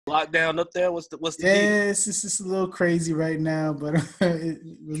Lockdown up there? What's the deal? Yeah, it's just a little crazy right now, but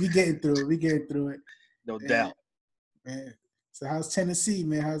we getting through it. We getting through it. No And, doubt. man. So how's Tennessee,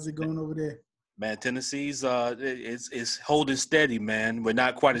 man? How's it going over there? Man, Tennessee's it's holding steady, man. We're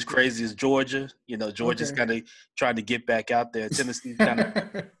not quite as Okay. crazy as Georgia. Georgia's Okay. kind of trying to get back out there. Tennessee's kind of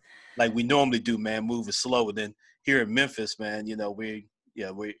like we normally do, man, moving slow. And then here in Memphis, man, we're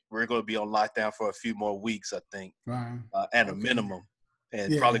going to be on lockdown for a few more weeks, I think, Wow. at a Okay. minimum,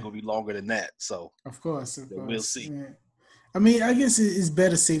 and probably Yeah. going to be longer than that. So Of course. Of we'll course. see. Yeah. I mean, I guess it's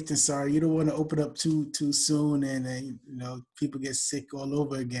better safe than sorry. You don't want to open up too soon, and people get sick all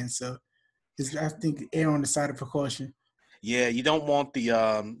over again. So I think err on the side of precaution. Yeah, you don't want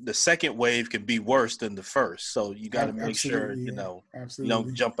the second wave can be worse than the first, so you got to make sure Absolutely, yeah, you don't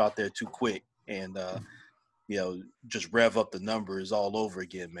absolutely. jump out there too quick and just rev up the numbers all over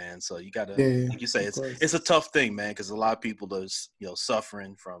again, man. So you got to, Yeah, like you say, of it's course. a tough thing, man, because a lot of people are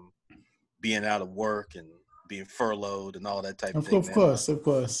suffering from being out of work and being furloughed and all that type of thing, Of man. course, of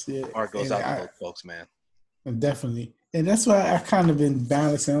course. Yeah, Heart goes and out to those folks, man. definitely, and that's why I kind of been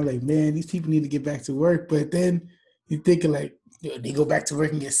balancing. I'm like, man, these people need to get back to work, but then you're thinking like, they go back to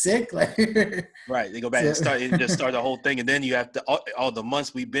work and get sick, like. Right. They go back So, and start the whole thing. And then you have to, all the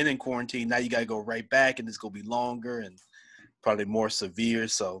months we've been in quarantine, now you got to go right back and it's going to be longer and probably more severe.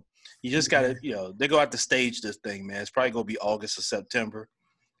 So you just got yeah, to, they go out to stage this thing, man. It's probably going to be August or September.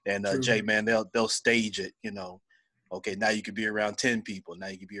 And true. Jay, man, they'll stage it, okay, now you could be around 10 people. Now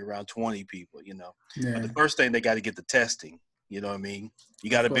you could be around 20 people. But the Yeah, first thing they got to get the testing, you know what I mean? You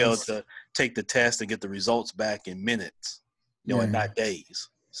got of to be able course. to take the test and get the results back in minutes, and Yeah, not days.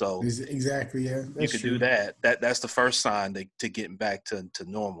 So, exactly. Yeah, you that's could do true. that. That's the first sign to getting back to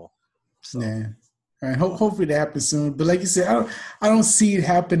normal. So Yeah. And hopefully that happens soon. But like you said, I don't see it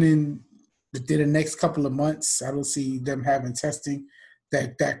happening within the next couple of months. I don't see them having testing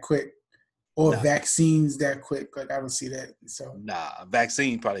that quick or nah, vaccines that quick. Like I don't see that. So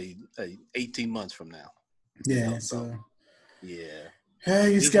vaccine probably 18 months from now. yeah. So So yeah, hey,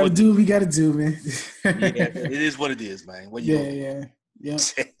 you it just is gotta what do what we gotta do, man. yeah, it is what it is, man. What you Yeah, gonna yeah, yeah.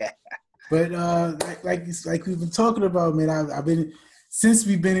 do? But like we've been talking about, man. I've been since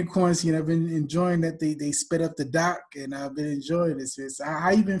we've been in quarantine. I've been enjoying that they sped up the doc, and I've been enjoying this. So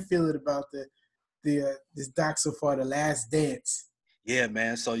how you been feeling about the this doc so far, The Last Dance? Yeah,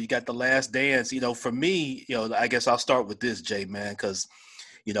 man. So you got the Last Dance. For me, I guess I'll start with this, Jay, man, because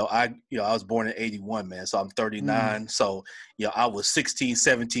I was born in 81, man. So I'm Mm, 39. So, I was 16,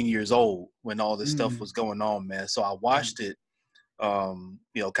 17 years old when all this stuff mm, was going on, man. So I mm, watched it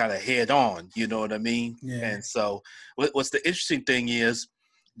kind of head on, you know what I mean? yeah, And so what's the interesting thing is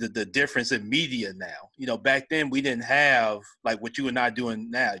the difference in media now. Back then we didn't have like what you and I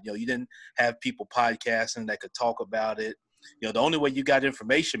doing now. You didn't have people podcasting that could talk about it. The only way you got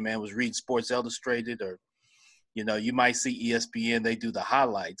information, man, was reading Sports Illustrated or you might see ESPN, they do the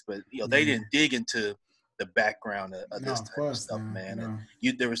highlights, but they yeah. didn't dig into the background of No, this of type of course, stuff, no, man. And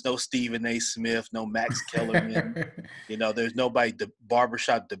no. there was no Stephen A. Smith, no Max Kellerman. There's nobody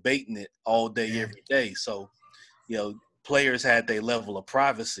barbershop debating it all day, Yeah, every day. So, players had their level of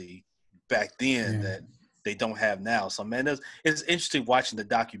privacy back then yeah. that they don't have now. So, man, it's interesting watching the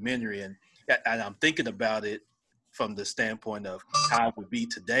documentary, and I'm thinking about it from the standpoint of how it would be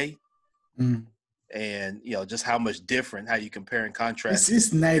today, Mm. and just how much different, how you compare and It's contrast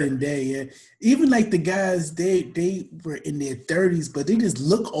it's night and day. Yeah, even like the guys, they were in their 30s, but they just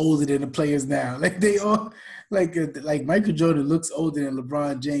look older than the players now. Like they all, like Michael Jordan looks older than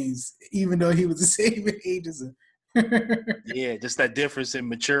LeBron James, even though he was the same age as him. Yeah, just that difference in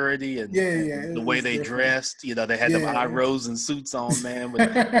maturity and, Yeah, yeah, and the way it's they different. dressed. They had them eye Yeah, rows and suits on, man, with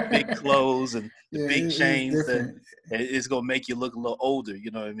the big clothes and the yeah, big it's chains. That different. it's gonna make you look a little older.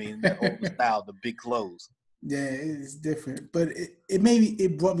 You know what I mean? That older style, the big clothes. Yeah, it's different. But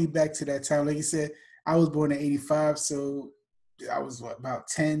it brought me back to that time. Like you said, I was born in '85, so I was about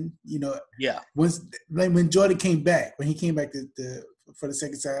 10. Yeah, Once like when Jordan came back, when he came back for the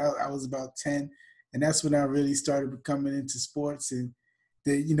second time, I was about 10, and that's when I really started becoming into sports. And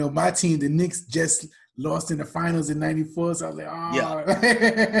my team, the Knicks, just lost in the finals in '94, so I was like, yeah, oh,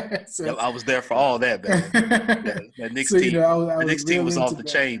 yeah. so I was there for all that, man. Yeah, that Knicks so team, I the was Knicks team real was into off the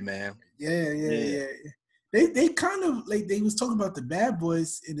that. chain, man. Yeah, yeah, Yeah. yeah. They kind of like they was talking about the bad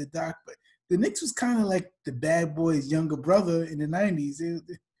boys in the doc, but the Knicks was kind of like the bad boys' younger brother in the '90s. It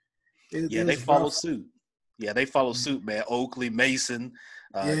Yeah, they was follow rough. suit. Yeah, they follow suit, man. Oakley, Mason,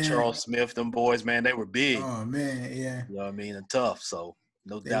 Yeah. Charles Smith, them boys, man, they were big. Oh man, yeah. You know what I mean? And tough. So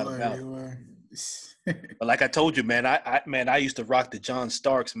no They doubt were. about They it. were. But like I told you, man, I used to rock the John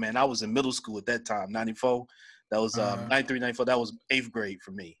Starks, man. I was in middle school at that time, 94. That was 93, 94. That was 8th grade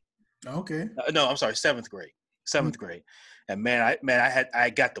for me. Okay. No, I'm sorry, 7th grade. 7th grade. And man, I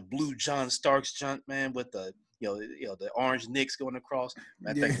got the blue John Starks junk, man, with the the orange Knicks going across.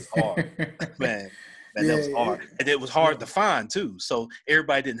 That thing was hard, man. Man, that was hard, and it was hard to find too. So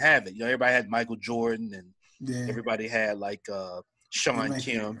everybody didn't have it. Everybody had Michael Jordan, and everybody had like Sean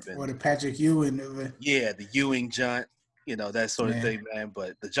Kemp and or the Patrick Ewing. The Ewing junk, that sort of thing, man.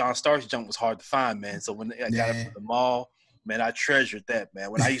 But the John Starks junk was hard to find, man. So when I got it from the mall, man, I treasured that,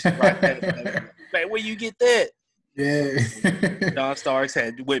 man. When I used to rock that, man, where you get that? Yeah. John Starks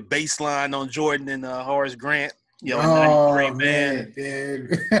had with baseline on Jordan and Horace Grant, in 93,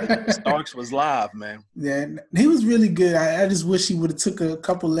 man. Starks was live, man. Yeah, he was really good. I just wish he would have took a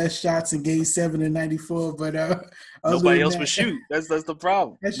couple less shots in Game 7 in '94, but nobody else would shoot. That's the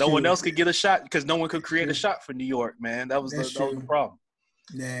problem. No one else could get a shot because no one could create a shot for New York, man. That was the problem.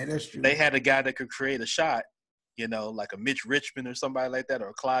 Yeah, that's true. They had a guy that could create a shot, like a Mitch Richmond or somebody like that, or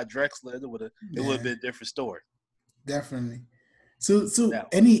a Clyde Drexler. It would have been a different story. Definitely. So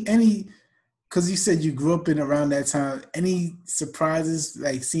any because you said you grew up in around that time, any surprises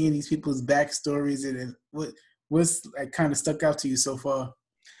like seeing these people's backstories and what's like kind of stuck out to you so far?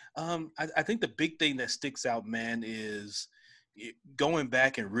 I think the big thing that sticks out, man, is going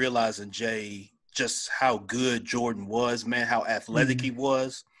back and realizing, Jay, just how good Jordan was, man, how athletic he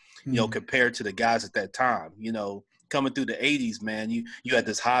was, compared to the guys at that time. Coming through the 80s, man, you had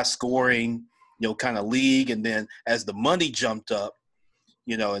this high scoring, kind of league. And then as the money jumped up,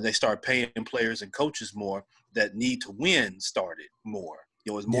 and they start paying players and coaches more, that need to win started more.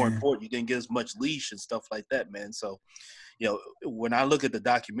 It was more important. You didn't get as much leash and stuff like that, man. So, when I look at the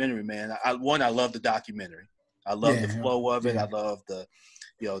documentary, man, I love the documentary. I love the flow of it. I love the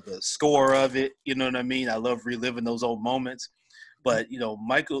score of it. You know what I mean? I love reliving those old moments. But,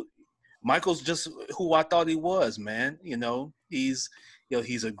 Michael's just who I thought he was, man. He's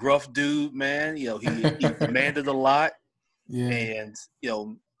a gruff dude, man. He demanded a lot. Yeah.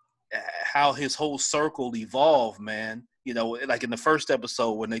 And, how his whole circle evolved, man. Like in the first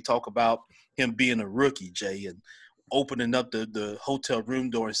episode when they talk about him being a rookie, Jay, and opening up the hotel room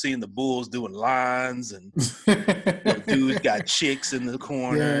door and seeing the Bulls doing lines and dudes got chicks in the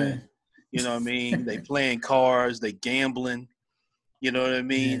corner. And, you know what I mean? They playing cards, they gambling. You know what I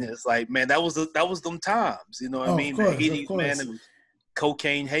mean? It's like, man, that was them times. You know what I mean? The 80s, man, it was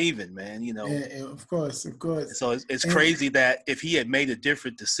cocaine haven, man. Yeah, of course. So it's crazy that if he had made a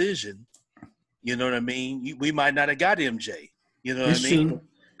different decision, you know what I mean? We might not have got MJ. You know what I mean? True.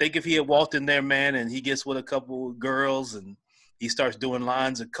 Think if he had walked in there, man, and he gets with a couple of girls and he starts doing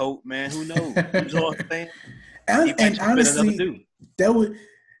lines of coke, man, who knows? You know what I'm saying? And honestly, that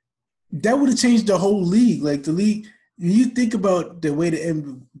would have changed the whole league. Like the league, you think about the way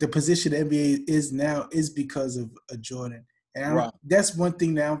the position the NBA is now is because of Jordan. And that's one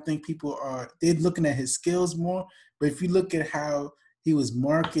thing that I don't think people they're looking at his skills more. But if you look at how he was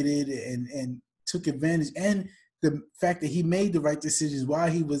marketed and took advantage, and the fact that he made the right decisions while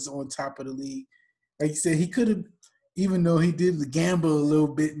he was on top of the league, like you said, he could have, even though he did gamble a little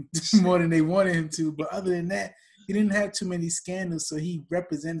bit more than they wanted him to. But other than that, he didn't have too many scandals, so he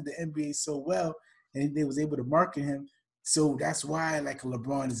represented the NBA so well, and they was able to market him. So that's why, like,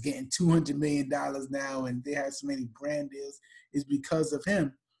 LeBron is getting $200 million now, and they have so many brand deals, is because of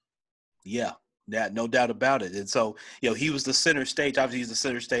him. Yeah, no doubt about it. And so, he was the center stage. Obviously, he's the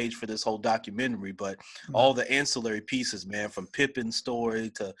center stage for this whole documentary, but all the ancillary pieces, man, from Pippen's story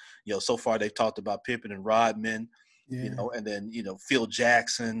to, so far they've talked about Pippen and Rodman, and then, Phil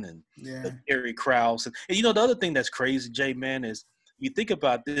Jackson and Terry Krause. And, the other thing that's crazy, Jay, man, is you think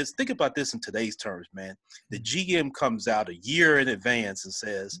about this in today's terms, man. The GM comes out a year in advance and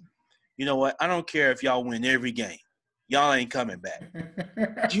says, you know what? I don't care if y'all win every game. Y'all ain't coming back.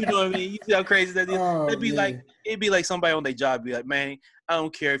 You know what I mean? You see how crazy that is? It'd be like somebody on their job be like, man, I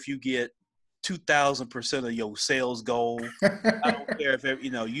don't care if you get 2,000% of your sales goal. I don't care if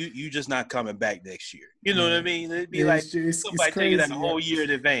you just not coming back next year. You know what I mean? It'd be like somebody taking that a whole year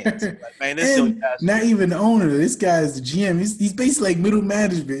in advance. Like, man, this not even the owner. This guy is the GM. He's basically like middle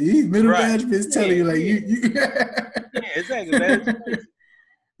management. Management is telling you like you. Yeah, exactly. Man.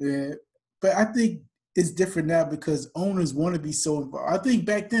 Yeah, but I think it's different now because owners want to be so involved. I think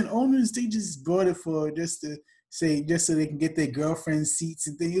back then owners, they just brought it for just so they can get their girlfriend's seats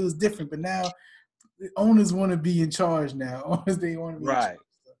and things. It was different, but now owners want to be in charge now. Owners, they want to be in charge.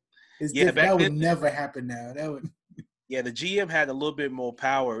 It's different. That would never happen now. That would. Yeah, the GM had a little bit more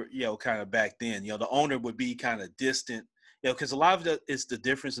power, kind of back then. The owner would be kind of distant, because a lot of it is the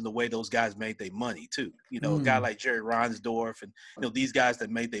difference in the way those guys made their money too. A guy like Jerry Reinsdorf and these guys that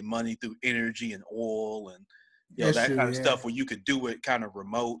made their money through energy and oil and That's that true. kind of Yeah. stuff where you could do it kind of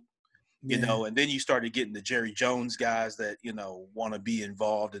remote, Yeah. and then you started getting the Jerry Jones guys that, want to be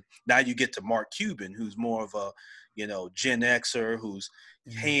involved. And now you get to Mark Cuban, who's more of a, Gen Xer, who's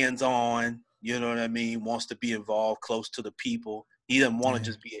Yeah. hands-on, you know what I mean, wants to be involved, close to the people. He doesn't want to Yeah.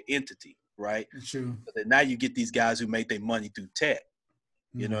 just be an entity, right? True. But then now you get these guys who make their money through tech,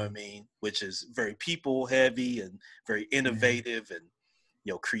 you know what I Mm. mean, which is very people heavy and very Yeah. innovative and,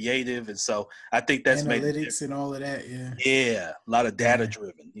 creative. And so I think that's made a Analytics difference. and all of that. Yeah. Yeah, a lot of data Yeah.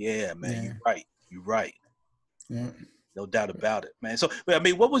 driven. Yeah, man, Yeah. you're right. You're right. Yeah. No doubt about it, man. So, I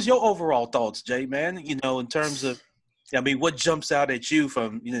mean, what was your overall thoughts, Jay, man? In terms of, I mean, what jumps out at you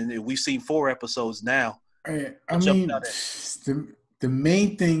from, we've seen 4 episodes now. I What jumps mean, out at the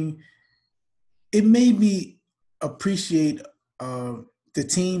main thing, it made me appreciate uh, the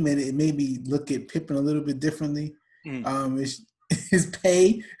team, and it made me look at Pippen a little bit differently. you? His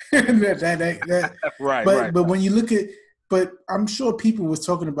pay, that. Right, right. But when you look at, but I'm sure people was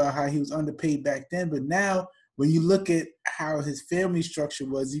talking about how he was underpaid back then, but now when you look at how his family structure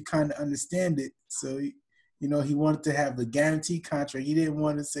was, you kind of understand it. So he wanted to have the guaranteed contract. He didn't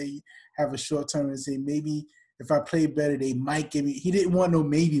want to say have a short term and say maybe if I play better, they might give me. He didn't want no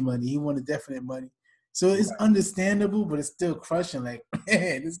maybe money. He wanted definite money. So it's understandable, but it's still crushing. Like,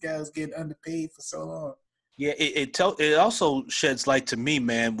 man, this guy was getting underpaid for so long. Yeah, it also sheds light to me,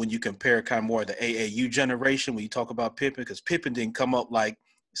 man, when you compare kind of more of the AAU generation when you talk about Pippen, because Pippen didn't come up like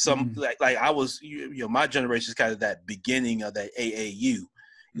like I was, my generation is kind of that beginning of that AAU,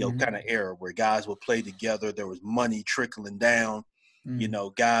 kind of era where guys would play together. There was money trickling down,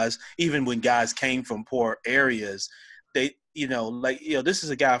 guys, even when guys came from poor areas, they, this is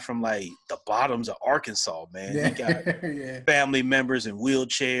a guy from like the bottoms of Arkansas, man. Yeah. He got family members in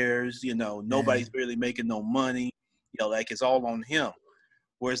wheelchairs, nobody's really making no money, like it's all on him.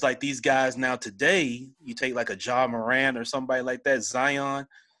 Whereas like these guys now today, you take like a Ja Morant or somebody like that, Zion,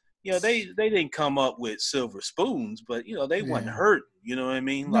 they didn't come up with silver spoons, but they wasn't hurt. You know what I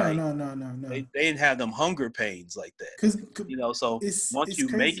mean? No, Like no, no, no, no. they didn't have them hunger pains like that. Because So once it's you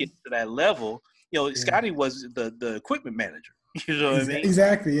make it crazy. to that level, Scotty was the equipment manager. You know what I mean?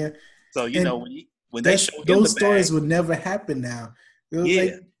 Exactly, yeah. So And when they showed him the those bag, stories would never happen now. It was yeah.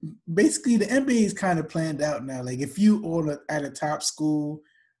 like basically the NBA is kind of planned out now. Like if you at a top school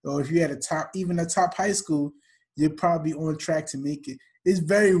or if you at even a top high school, you're probably on track to make it. It's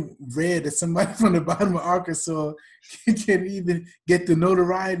very rare that somebody from the bottom of Arkansas can even get the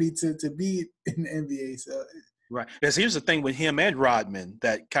notoriety to be in the NBA. So Right. Because here's the thing with him and Rodman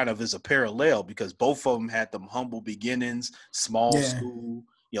that kind of is a parallel because both of them had them humble beginnings, small school.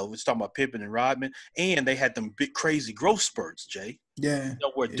 We're talking about Pippen and Rodman, and they had them big crazy growth spurts, Jay. Yeah.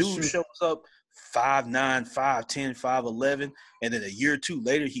 Where dude shows up 5'9", 5'10", 5'11", and then a year or two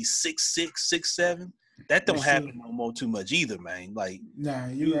later he's 6'6", 6'7". That don't happen no more too much either, man. Like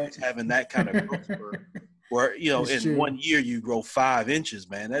you're right. having that kind of growth spurt where in 1 year you grow 5 inches,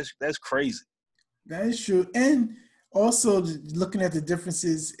 man. That's crazy. That is true. And also looking at the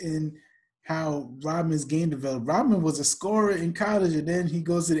differences in how Rodman's game developed. Rodman was a scorer in college, and then he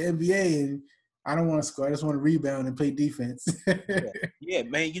goes to the NBA, and I don't want to score. I just want to rebound and play defense. Yeah,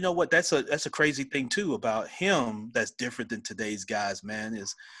 man. You know what? That's a crazy thing too about him. That's different than today's guys, man.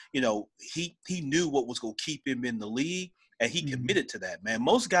 Is he knew what was going to keep him in the league, and he committed to that, man.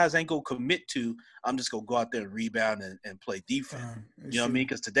 Most guys ain't going to commit to, I'm just going to go out there and rebound and play defense. You know what I mean?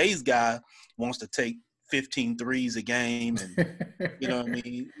 Because today's guy wants to take 15 threes a game and, you know what I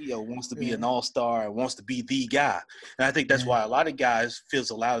mean? Wants to be an all-star and wants to be the guy. And I think that's why a lot of guys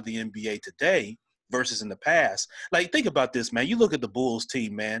fizzle out of the NBA today versus in the past. Like, think about this, man. You look at the Bulls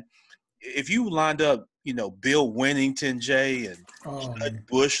team, man. If you lined up, Bill Winnington, Jay, and Judd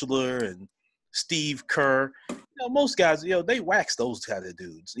Bushler and Steve Kerr, most guys, they wax those kind of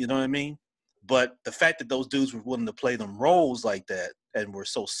dudes. You know what I mean? But the fact that those dudes were willing to play them roles like that and were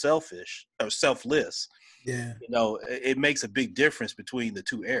so selfish or selfless, it makes a big difference between the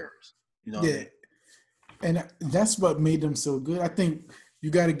two eras. You know what I mean? And that's what made them so good. I think you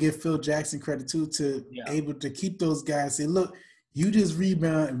got to give Phil Jackson credit too to able to keep those guys. Say, look, you just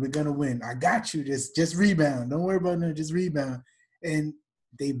rebound and we're gonna win. I got you. Just rebound. Don't worry about nothing. Just rebound. And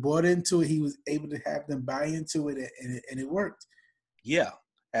they bought into it. He was able to have them buy into it, and it worked. Yeah,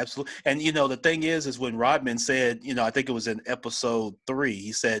 absolutely. And, the thing is when Rodman said, I think it was in episode 3,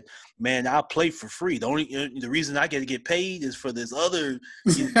 he said, man, I'll play for free. The reason I get paid is for this other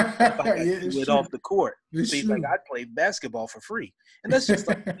stuff I got to do it off the court. He's like, I play basketball for free. And that's just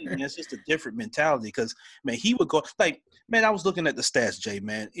like, it's just a different mentality because, man, he would go like, man, I was looking at the stats, Jay,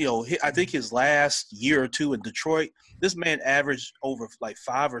 man. I think his last year or two in Detroit, this man averaged over like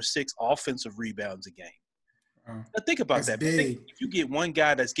 5 or 6 offensive rebounds a game. Now think about That's that. Man. big. If you get one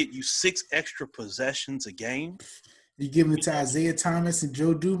guy that's getting you 6 extra possessions a game, You giving it you to know, Isaiah Thomas and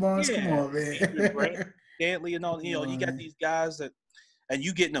Joe Dumars? Come yeah, on, Adrian Grant, man. Stanley, and all. Come You on, got man. these guys that, and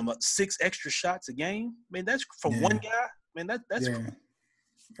you getting them 6 extra shots a game. Man, that's from one Yeah, guy. Man, that's yeah.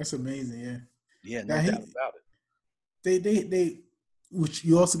 That's amazing. Yeah. yeah, no Now doubt about it. they which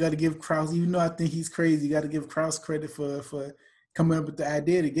you also got to give Krause, even though I think he's crazy, you got to give Krause credit for coming up with the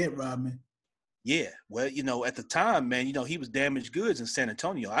idea to get Rodman. Yeah, well, at the time, man, he was damaged goods in San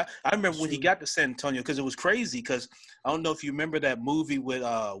Antonio. I remember when he got to San Antonio because it was crazy because I don't know if you remember that movie with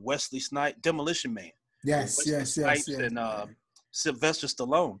Wesley Snipes, Demolition Man, with Yes, Wesley yes, yes, Snipes yes. and Sylvester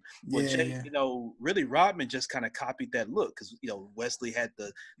Stallone. Well, Yeah, Jay, yeah. really Rodman just kind of copied that look because, Wesley had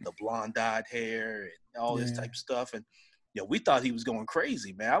the blonde-dyed hair and all this Yeah. type of stuff. And, we thought he was going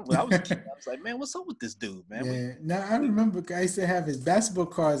crazy, man. When I was a kid, I was like, man, what's up with this dude, man? Yeah. Now I remember I used to have his basketball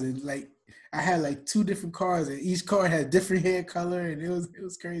cards and like I had like 2 different cards and each card had different hair color and it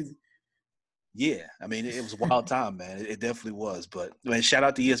was crazy. Yeah, I mean, it was a wild time, man. It definitely was. But man, shout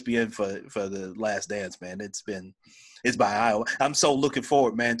out to ESPN for the Last Dance, man. It's by Iowa. I'm so looking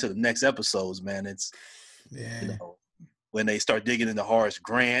forward, man, to the next episodes, man. It's Yeah. when they start digging into Horace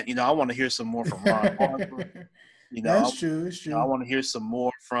Grant. I want to hear some more from Ron Harper. That's true. It's I true. want to hear some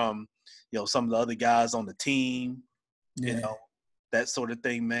more from some of the other guys on the team. Yeah. That sort of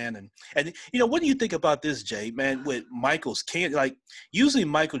thing, man. And what do you think about this, Jay, man, with Michael's like usually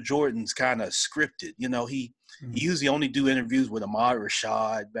Michael Jordan's kind of scripted. He usually only do interviews with Ahmad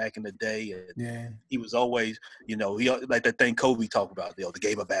Rashad back in the day. And Yeah. he was always, he like that thing Kobe talked about, the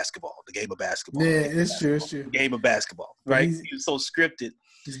game of basketball, the game of basketball. Yeah, it's true. It's true. The game of basketball, right? He was so scripted.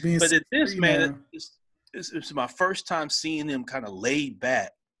 He's being but at this, man, now. it's my first time seeing him kind of laid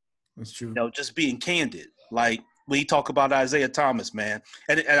back. That's true. Just being candid. Like, when you talk about Isaiah Thomas, man,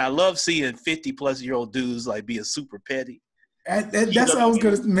 and I love seeing 50-plus-year-old dudes like being super petty. That's what I was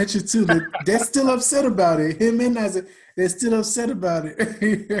going to mention too. They're still upset about it. Him and Isaiah, they're still upset about it.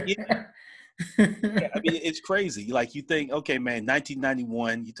 Yeah. Yeah, I mean, it's crazy. Like, you think, okay, man,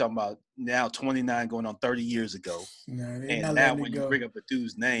 1991, you're talking about now 29 going on 30 years ago. No, and now when you bring up a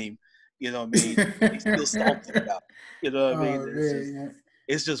dude's name, you know what I mean, he's still salty about it. You know what I mean?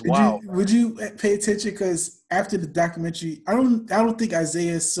 It's just wild. Would you pay attention? Because after the documentary, I don't think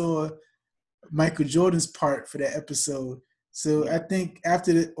Isaiah saw Michael Jordan's part for that episode. So I think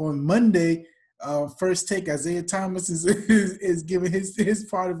on Monday, First Take, Isaiah Thomas is giving his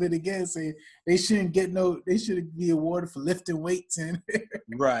part of it again, saying they shouldn't be awarded for lifting weights and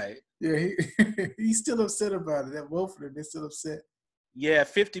right. Yeah, he's still upset about it. That both of them, they're still upset. Yeah,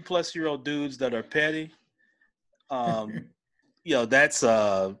 50-plus-year-old dudes that are petty. That's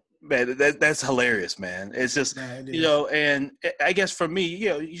man, that's hilarious, man. It's just and I guess for me,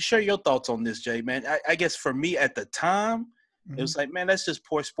 you share your thoughts on this, Jay, man. I guess for me at the time, it was like, man, that's just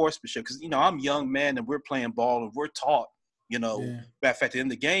poor sportsmanship because I'm young, man, and we're playing ball and we're taught, matter of fact, in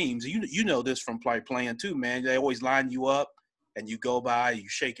the games, you know this from playing too, man. They always line you up and you go by, you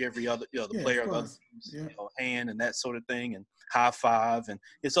shake every other the player of the other team's hand and that sort of thing and high five, and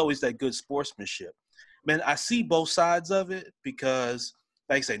it's always that good sportsmanship. Man, I see both sides of it because,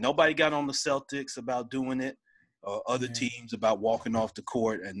 like I say, nobody got on the Celtics about doing it or other teams about walking off the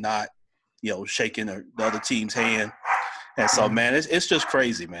court and not, shaking the other team's hand. And so, man, it's just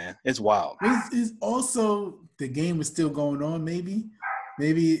crazy, man. It's wild. It's also the game was still going on, maybe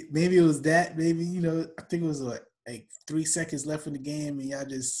it was that. Maybe, I think it was like 3 seconds left in the game and y'all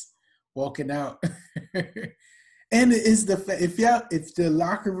just walking out. And it's the fact if the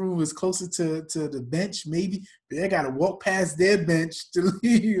locker room was closer to the bench, maybe they got to walk past their bench to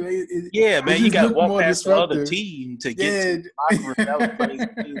leave. Man, you got to walk past the other team to get to the locker room. That was crazy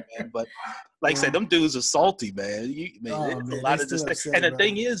too, man. But like I said, them dudes are salty, man. There's a lot of this thing. And the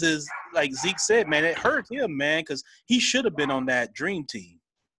thing is like Zeke said, man, it hurt him, man, because he should have been on that dream team.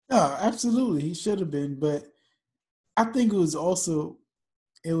 No, absolutely, he should have been. But I think it was also.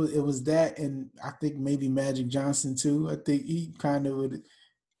 It was that, and I think maybe Magic Johnson too. I think he kind of would.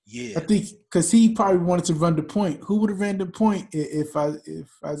 Yeah. I think because he probably wanted to run the point. Who would have ran the point if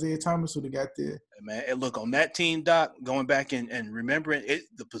Isaiah Thomas would have got there? Man, and look, on that team, Doc, going back and remembering it,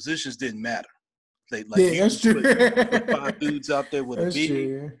 the positions didn't matter. That's true. Put 5 dudes out there with a big,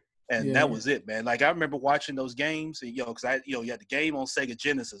 true, and that was it, man. Like I remember watching those games, and because you had the game on Sega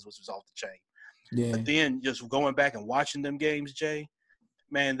Genesis, which was off the chain. Yeah. But then just going back and watching them games, Jay.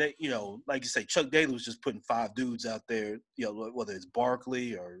 Man, they, like you say, Chuck Daly was just putting 5 dudes out there, whether it's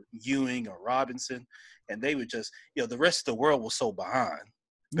Barkley or Ewing or Robinson, and they would just, the rest of the world was so behind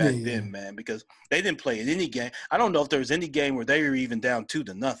back then, man, because they didn't play in any game. I don't know if there was any game where they were even down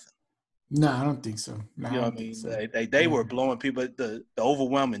 2-0. No, I don't think so. No, I You know what don't I think mean? so. They Yeah. were blowing people. The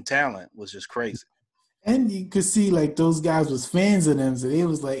overwhelming talent was just crazy. And you could see like those guys was fans of them, so they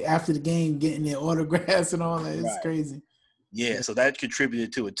was like after the game getting their autographs and all that. It's Right. crazy. Yeah. So that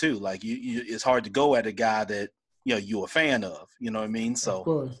contributed to it too. Like it's hard to go at a guy that you're a fan of. You know what I mean? Of So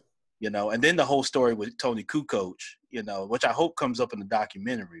course. and then the whole story with Tony Kukoc, which I hope comes up in the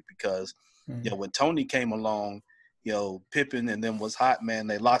documentary because when Tony came along, Pippen and them was hot, man.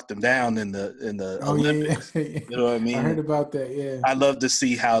 They locked him down in the Oh yeah, Olympics. yeah. You know what I I mean? heard about that. Yeah. I love to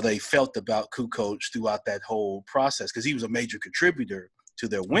see how they felt about Kukoc throughout that whole process because he was a major contributor to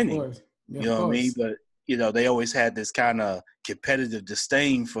their Of winning. course. Yeah, You of know what I mean? course. But they always had this kind of competitive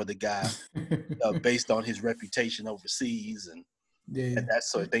disdain for the guy based on his reputation overseas and Yeah. that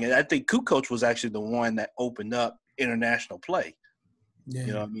sort of thing. And I think Kukoc was actually the one that opened up international play. You know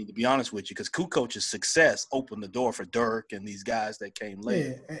Yeah. what I mean? To be honest with you, because Kukoc's success opened the door for Dirk and these guys that came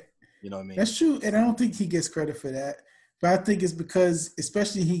later. Yeah. You know what I mean? That's true, and I don't think he gets credit for that. But I think it's because,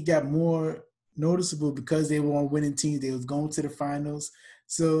 especially, he got more noticeable because they were on winning teams. They was going to the finals,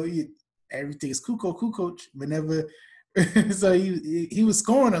 so everything is Kukoc. Whenever, so he was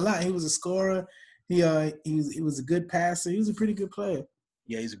scoring a lot. He was a scorer. He was a good passer. He was a pretty good player.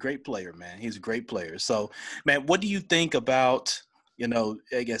 Yeah, he's a great player, man. He's a great player. So, man, what do you think about,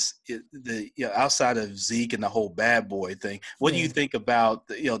 I guess outside of Zeke and the whole bad boy thing, what do you Yeah. think about,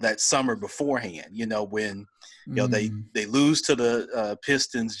 that summer beforehand, when, Mm. they lose to the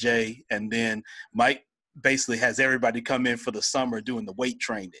Pistons, Jay, and then Mike basically has everybody come in for the summer doing the weight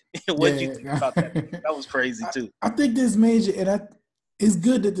training. What do you think Yeah. about that? That was crazy too. I think there's major, and it's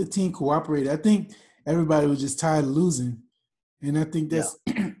good that the team cooperated. I think everybody was just tired of losing. And I think Yeah.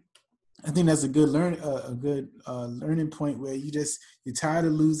 that's I think that's a good learning point where you're tired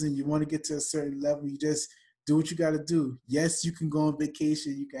of losing. You want to get to a certain level. You just do what you got to do. Yes, you can go on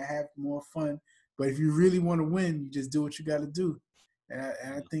vacation. You can have more fun. But if you really want to win, you just do what you got to do. And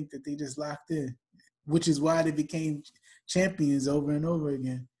I think that they just locked in, which is why they became champions over and over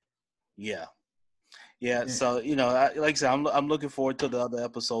again. Yeah. Yeah, Yeah. so like I said, I'm looking forward to the other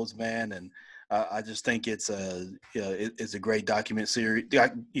episodes, man, and I just think it's it's a great documentary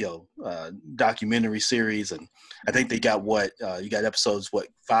series, and I think they got you got episodes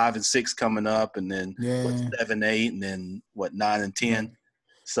 5 and 6 coming up, and then Yeah. 7, 8, and then 9 and 10. Right.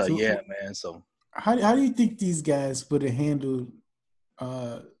 So yeah, So man. So how do you think these guys would have handled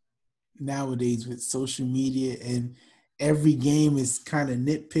uh, nowadays with social media and every game is kind of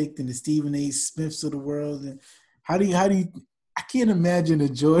nitpicked and the Stephen A. Smiths of the world? And how do you I can't imagine a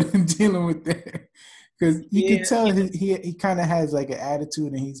Jordan dealing with that because you can yeah, tell he kind of has like an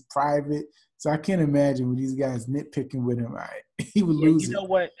attitude and he's private. So I can't imagine with these guys nitpicking with him. He would Yeah, lose you it. know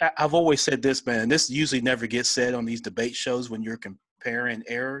what? I've always said this, man. And this usually never gets said on these debate shows when you're comparing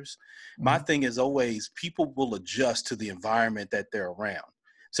errors. My Mm. thing is always people will adjust to the environment that they're around.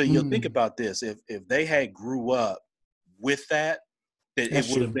 So you'll think Mm. about this: if they had grew up with that, that it That's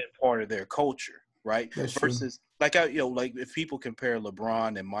would have true. been part of their culture, right? That's true. Versus like if people compare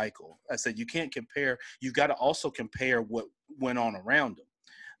LeBron and Michael, I said you can't compare. You got to also compare what went on around them.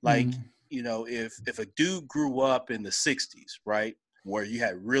 Like, Mm. if a dude grew up in the 60s, right, where you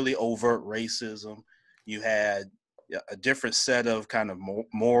had really overt racism, you had a different set of kind of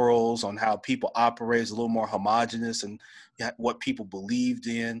morals on how people operate, is a little more homogenous and what people believed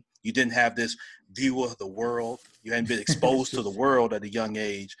in. You didn't have this view of the world. You hadn't been That's exposed to true. the world at a young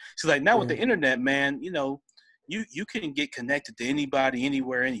age. So like now with Yeah. the internet, man, you can get connected to anybody,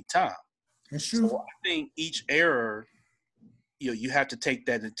 anywhere, anytime. That's So true. I think each error you have to take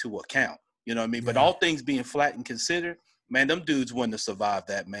that into account. You know what I mean? But Yeah. all things being flat and considered, man, them dudes wouldn't have survived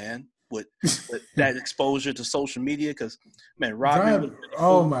that, man, with that exposure to social media. Because, man, Rodman would Right. have been a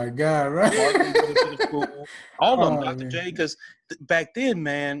Oh fool. my God. Right. Martin would have been a fool. All of them, Oh Dr. man. J, because back then,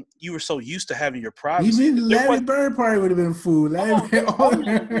 man, you were so used to having your privacy. Even There Larry was Bird probably would have been fooled. Larry Bird, all of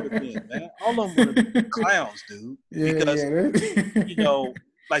them would have been, man. All of them would have been clowns, dude. yeah, Because you yeah. know,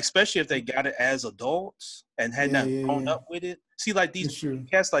 like especially if they got it as adults and had Yeah, not yeah, grown yeah. up with it. See, like these It's true.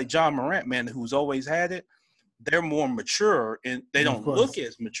 cats like John Morant, man, who's always had it, they're more mature and they Of don't look course.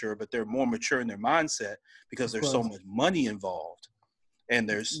 as mature, but they're more mature in their mindset because Of there's so course. much money involved. And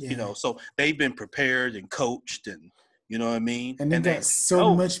there's, Yeah. so they've been prepared and coached and you know what I mean? And they And they got so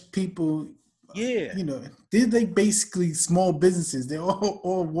know, much people, yeah. they're like basically small businesses. They're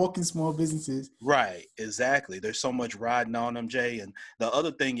all walking small businesses. Right, exactly. There's so much riding on them, Jay. And the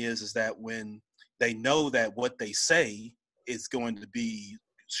other thing is that when they know that what they say is going to be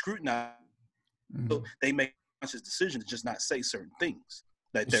scrutinized, so Mm. they make a conscious decision to just not say certain things.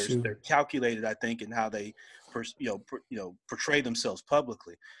 That It's true. they're calculated, I think, in how they, portray themselves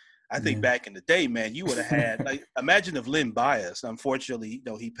publicly. I think back in the day, man, you would have had like imagine if Lynn Bias, unfortunately,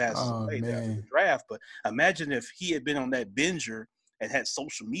 he passes Oh away after the man. draft, but imagine if he had been on that binger and had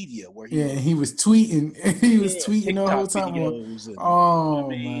social media where he Yeah, was and he was tweeting. He was tweeting the whole TikTok time. videos and you know what Oh I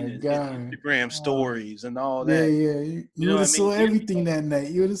my mean, and god. Instagram Oh, stories and all yeah, that. yeah. You You know would what have I mean? saw Yeah, everything that night.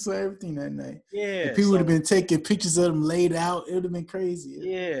 You would have saw everything that night. And yeah. people would have So been taking pictures of them laid out. It would have been crazy.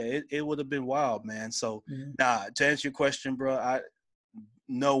 yeah, it would have been wild, man. So Yeah. nah, to answer your question, bro,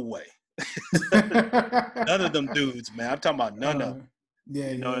 no way. None of them dudes, man. I'm talking about none of uh, them.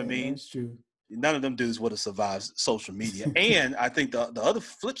 yeah, You know what I yeah, mean? that's true. None of them dudes would have survived social media. And I think the other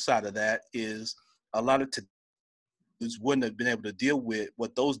flip side of that is a lot of dudes wouldn't have been able to deal with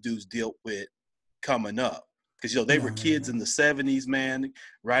what those dudes dealt with coming up. Because, they were kids No, in the 70s, man,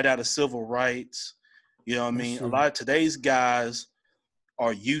 right out of civil rights. You know what I that's mean? A true. lot of today's guys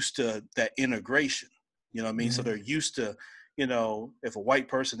are used to that integration. You know what I mean? So Yeah, they're used to, if a white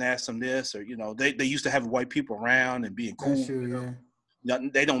person asks them this or, they used to having white people around and being that's cool true. with them. Yeah.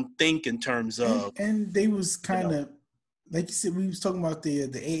 They don't think in terms of, And they was you kind know, of like you said, we was talking about the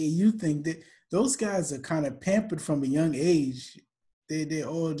AAU thing. That those guys are kind of pampered from a young age. They're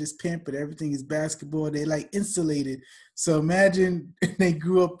all just pampered. Everything is basketball. They like insulated. So imagine they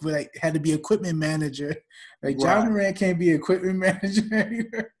grew up with like had to be equipment manager. Like John right. Moran can't be equipment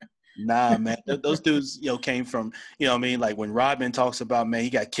manager. Nah, man, those dudes, came from, what I mean, like when Rodman talks about, man, he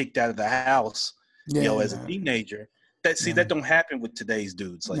got kicked out of the house, Yeah, as a no, teenager. That no. don't happen with today's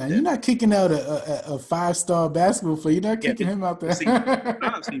dudes like Now you're that. not kicking out a 5-star basketball player. You're not Yeah, kicking him out but see, there.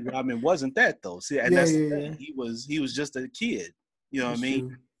 honestly, Rodman wasn't that though. See, and Yeah, that's the yeah, thing. yeah. He was just a kid. You know what I That's mean?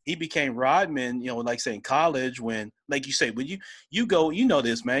 true. He became Rodman, like say in college when, like you say, when you go,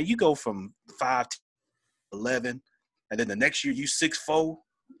 this, man, you go from 5 to 11, and then the next year you 6'4".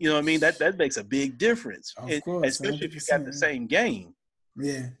 You know what I mean? That makes a big difference, Of and course, especially if you got the 100%. same game.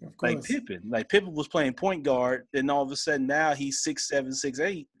 Yeah, of Like course. Pippen. Like Pippen was playing point guard, then all of a sudden now he's 6'7",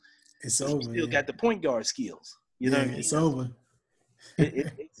 6'8", It's but he over. still Yeah, got the point guard skills. You know yeah, what I mean? it's over.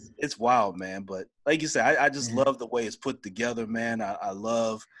 It's wild, man. But like you said, I just Yeah, love the way it's put together, man. I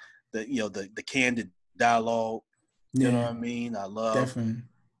love the candid dialogue. You know yeah, what I mean? I love definitely.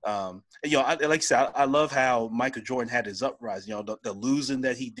 like I said, I love how Michael Jordan had his uprise. The losing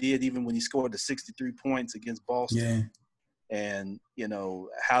that he did, even when he scored the 63 points against Boston, Yeah, and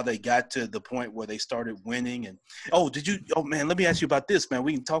how they got to the point where they started winning. And oh man, let me ask you about this, man.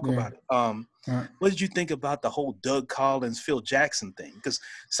 We can talk yeah. about it. What did you think about the whole Doug Collins, Phil Jackson thing? Because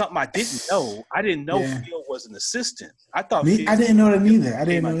something I didn't know. I didn't know Yeah. Phil was an assistant. I thought Me, Phil I didn't know that either. I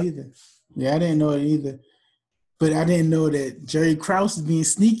came didn't out. know either. Yeah, I didn't know it either. But I didn't know that Jerry Krause is being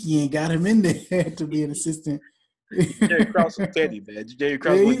sneaky and got him in there to be an assistant. Jerry Krause was petty, man. Jerry Yeah,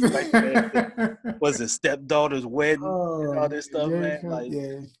 Krause went to like was his stepdaughter's wedding and oh, all this stuff, Jerry man. Krause, Like,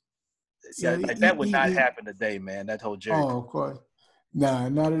 yeah. yeah, So like that would not happen today, man. That whole Jerry. oh, of course. Nah,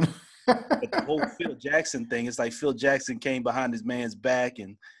 not at But the whole all. Phil Jackson thing, it's like Phil Jackson came behind his man's back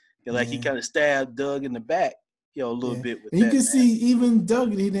and like he Yeah. kind of stabbed Doug in the back, a little Yeah, bit with and you that, can man. see even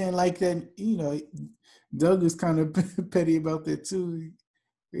Doug, he didn't like that. Doug was kind of petty about that too.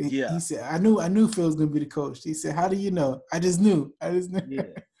 Yeah, He said, I knew Phil was gonna be the coach." He said, "How do you know?" I just knew. I just knew. yeah.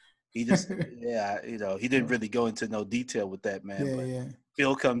 He just, yeah, he didn't really go into no detail with that, man. Yeah, But yeah,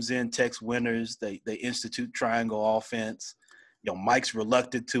 Phil comes in, takes winners. They institute triangle offense. Mike's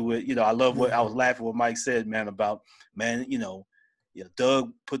reluctant to it. I love what yeah, I was laughing what Mike said, man, about man.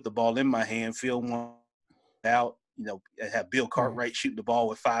 Doug put the ball in my hand. Phil won out. And have Bill yeah. Cartwright shooting the ball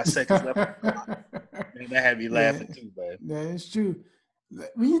with 5 seconds left on the clock. Man, that had me Yeah, laughing too, man. that's true.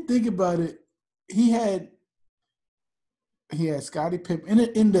 When you think about it, he had Scottie Pippen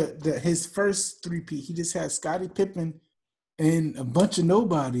in the his first three-peat. He just had Scottie Pippen and a bunch of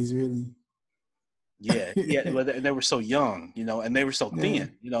nobodies, really. Yeah, yeah. Well, and they were so young, and they were so Yeah,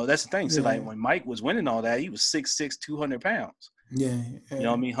 thin. That's the thing. So like yeah, when Mike was winning all that, he was 6'6", 200 pounds. yeah. You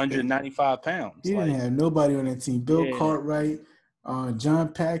know what I mean? 195 pounds. He didn't Like, have nobody on that team. Bill yeah. Cartwright,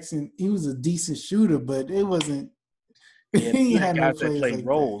 John Paxson. He was a decent shooter, but it wasn't. Yeah, He you ain't had had no guys that players played like that.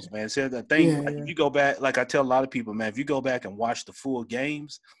 roles, man. So the thing, Yeah, like yeah. if you go back, like I tell a lot of people, man, if you go back and watch the full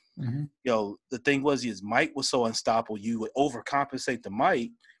games, Mm-hmm. the thing is Mike was so unstoppable. You would overcompensate the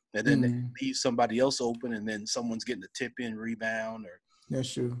Mike, and then Mm-hmm. leave somebody else open, and then someone's getting a tip in rebound or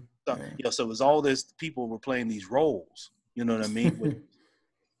That's true. Yeah. so it was all this. People were playing these roles. You know what I mean? Which,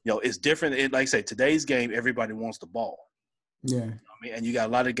 it's different. Like I say, today's game, everybody wants the ball. Yeah. I mean, and you got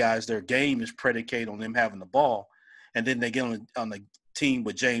a lot of guys, their game is predicated on them having the ball. And then they get on the team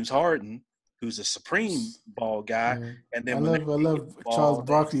with James Harden, who's a supreme ball guy. Yeah. And I then when they love get the Charles ball,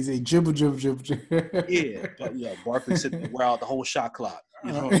 Barkley say dribble, dribble, dribble, dribble. yeah, but Barkley said they wear out the whole shot clock.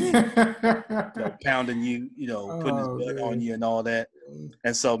 You know what I mean? Uh, Pounding you, putting his oh butt on man. you and all that.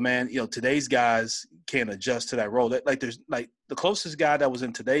 And so, man, today's guys can't adjust to that role. There's like the closest guy that was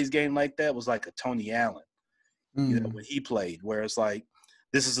in today's game like that was like a Tony Allen, when he played, where it's like,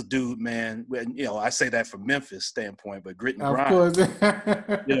 this is a dude, man. When, I say that from Memphis standpoint, but grit and Of grind, course.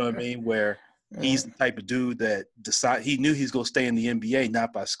 you know what I mean? Where he's the type of dude that he knew he's going to stay in the NBA,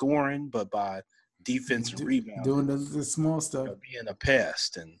 not by scoring, but by defense and Doing rebounding, the small stuff. being a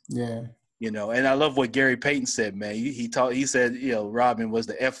pest. And, Yeah. and I love what Gary Payton said, man. He said, Robin was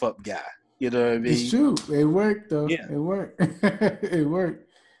the F up guy. You know what I mean? It's true. It worked though. Yeah. It worked. It worked.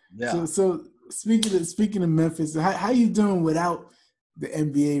 Yeah. So speaking of Memphis, how you doing without the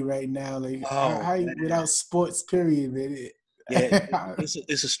NBA right now? Like how you, without sports period, man? Yeah,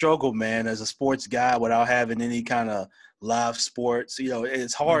 it's a struggle, man, as a sports guy without having any kind of live sports.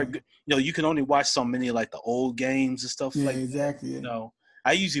 It's hard. You can only watch so many like the old games and stuff like exactly. that.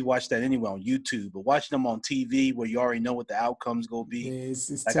 I usually watch that anyway on YouTube, but watching them on TV where you already know what the outcome's going to be. Yeah,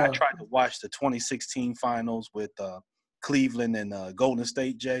 it's like tough. I tried to watch the 2016 finals with Cleveland and Golden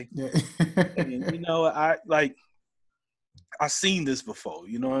State, Jay. Yeah. And, I've seen this before.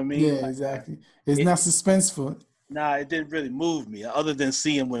 You know what I mean? Yeah, exactly. It's not suspenseful. Nah, it didn't really move me, other than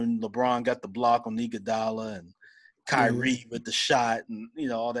seeing when LeBron got the block on Iguodala and Kyrie with the shot and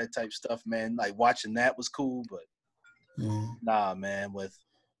all that type of stuff. Man, like watching that was cool, but nah, man.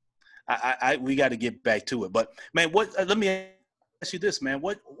 We got to get back to it. But man, let me ask you this, man.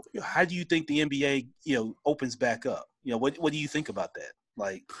 How do you think the NBA opens back up? What do you think about that?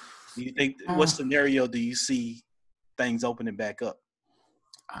 Like, do you think what scenario do you see things opening back up?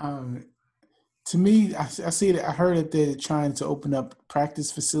 To me, I see that. I heard that they're trying to open up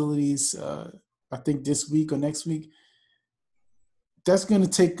practice facilities. I think this week or next week. That's going to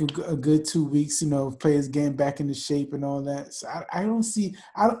take a good 2 weeks. Players getting back into shape and all that. So I don't see.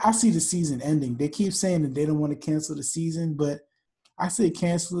 I see the season ending. They keep saying that they don't want to cancel the season, but I say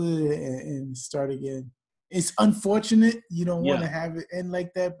cancel it and start again. It's unfortunate. You don't want to have it end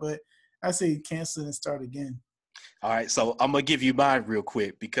like that, but I say cancel it and start again. All right, so I'm going to give you mine real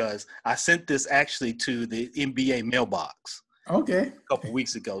quick because I sent this actually to the NBA mailbox a couple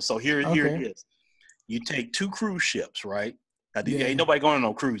weeks ago. So here it is. You take 2 cruise ships, right? Now, ain't nobody going on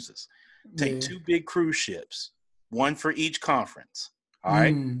no cruises. Take 2 big cruise ships, one for each conference, all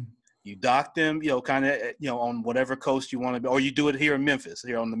right? You dock them, kind of, on whatever coast you want to be, or you do it here in Memphis,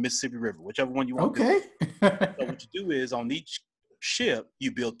 here on the Mississippi River, whichever one you want to do. So what you do is on each ship,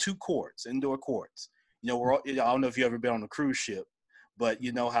 you build 2 courts, indoor courts. I don't know if you've ever been on a cruise ship, but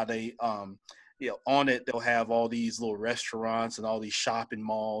you know how they, on it, they'll have all these little restaurants and all these shopping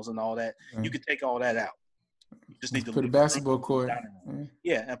malls and all that. You could take all that out. You just need to put a basketball court.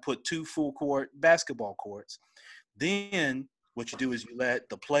 And put 2 full court basketball courts. Then what you do is you let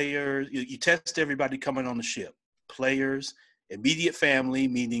the players, you test everybody coming on the ship. Players, immediate family,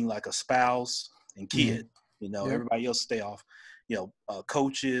 meaning like a spouse and kid. Everybody else stay off.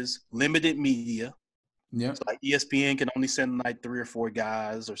 Coaches, limited media. Yeah. So like ESPN can only send like 3 or 4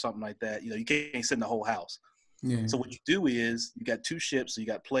 guys or something like that. You can't send the whole house. Yeah. So what you do is you got 2 ships. So you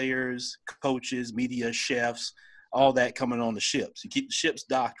got players, coaches, media, chefs, all that coming on the ships. You keep the ships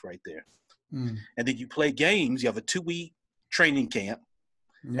docked right there. And then you play games. You have a 2-week training camp,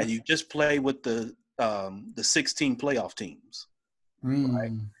 and you just play with the 16 playoff teams. Right?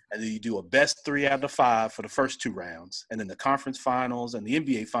 And then you do a best 3 out of 5 for the first 2 rounds. And then the conference finals and the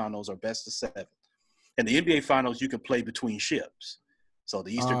NBA finals are best of 7. And the NBA finals, you can play between ships. So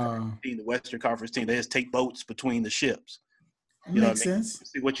the Eastern Conference team, the Western Conference team, they just take boats between the ships. Makes sense.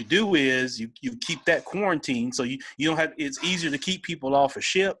 See, what you do is you keep that quarantine, so you don't have. It's easier to keep people off a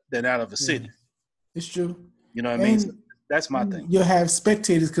ship than out of a city. It's true. You know what I mean? So that's my thing. You'll have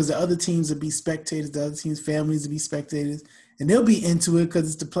spectators because the other teams will be spectators. The other teams' families will be spectators, and they'll be into it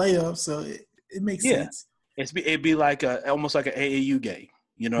because it's the playoffs. So it makes sense. It'd be like almost like an AAU game.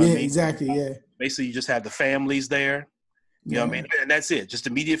 You know what I mean? Exactly. Yeah. Basically, you just have the families there. You know what I mean? And that's it. Just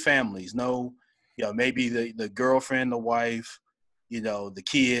immediate families. No, maybe the girlfriend, the wife, the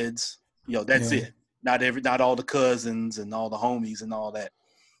kids. That's it. Not all the cousins and all the homies and all that.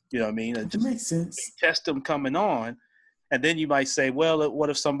 You know what I mean? It makes sense. Test them coming on, and then you might say, well,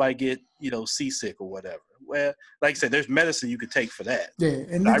 what if somebody get seasick or whatever? Well, like I said, there's medicine you could take for that. Yeah,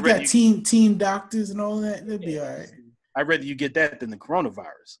 and you've got team doctors and all that. They'll be all right. I'd rather you get that than the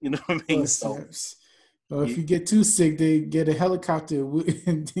coronavirus. You know what I mean? Well, if you get too sick, they get a helicopter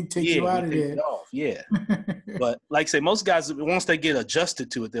and take you out of there. But like I say, most guys, once they get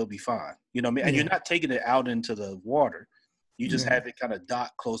adjusted to it, they'll be fine. You know what I mean? And you're not taking it out into the water. You just have it kind of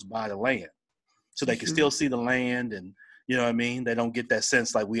docked close by the land. So they can still see the land and You know what I mean? They don't get that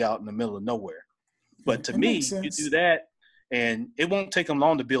sense like we out in the middle of nowhere. But to It makes me, you sense. do that, and it won't take them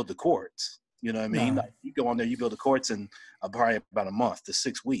long to build the courts. You know what I mean? Nah. Like you go on there, you build the courts in probably about a month to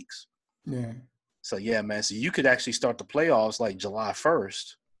 6 weeks. Yeah. So yeah, man. So you could actually start the playoffs like July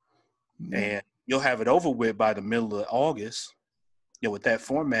 1st, Yeah. and you'll have it over with by the middle of August. With that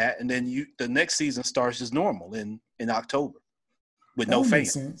format, and then the next season starts as normal in October with That no would make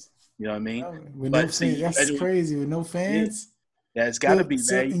fans. sense. You know what I mean? With no But fans, see, that's crazy. With no yeah, fans. it's got to be,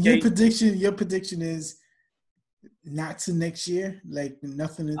 So man. in your prediction is not to next year, like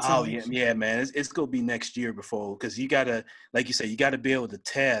nothing until Oh yeah, next year. yeah, man. It's gonna be next year before, because you gotta, like you said, you gotta be able to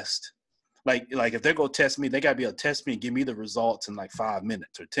test. Like if they're gonna test me, they gotta be able to test me and give me the results in like 5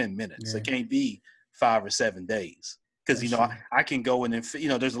 minutes or 10 minutes. Yeah, It can't be 5 or 7 days, because that's true. I can go in and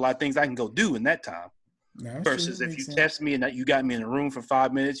there's a lot of things I can go do in that time. No, that's true. Versus That if you makes sense. test me and that you got me in a room for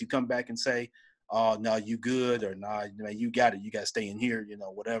 5 minutes, you come back and say, "Oh no, you good," or "Nah, man, you got it. You got to stay in here,"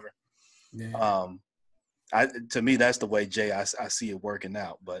 whatever. Yeah. To me, that's the way, Jay, I see it working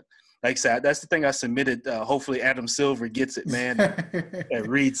out. But like I said, that's the thing I submitted. Hopefully, Adam Silver gets it, man, and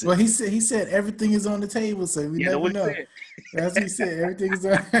reads it. Well, he said everything is on the table, so we Yeah, that's never what he know. said. That's what he said. Everything is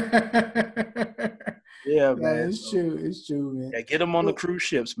on. Yeah, No, man. it's true. It's true, man. Yeah, get them on the Well, cruise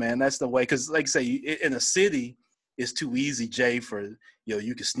ships, man. That's the way. Because, like I say, in a city, it's too easy, Jay. For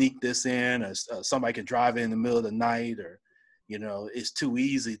you can sneak this in, or somebody can drive in the middle of the night, or it's too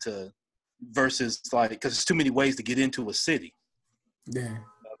easy to. Versus like, because there's too many ways to get into a city. yeah.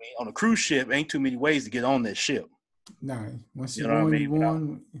 I mean, on a cruise ship, ain't too many ways to get on that ship. Nah, once You you know what I won, you mean?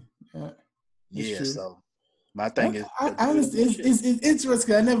 won. It's Yeah. true. So my thing is, I do it on the understand. ship. It's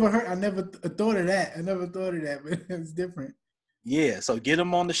interesting. I never thought of that. I never thought of that, but it's different. Yeah, so get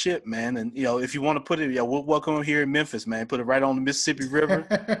them on the ship, man, and if you want to put it, we'll welcome them here in Memphis, man. Put it right on the Mississippi River,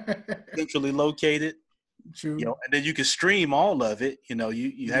 centrally located, True. and then you can stream all of it.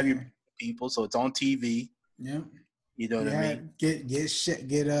 You have your Yeah. people, so it's on TV. Yep. You know what I Yeah. mean? Get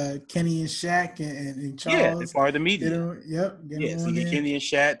Kenny and Shaq and Yeah, they're Charles. part of the Get media. them. Yep. Get Yeah, them so you on get there. Kenny and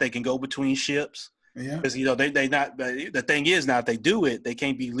Shat. They can go between ships Yeah. because they not. But the thing is now, if they do it, they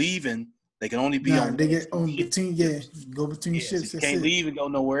can't be leaving. They can only be Nah, on they one or get two on between. Yeah. ships. Go between Yeah, so ships. you That's can't it. leave and go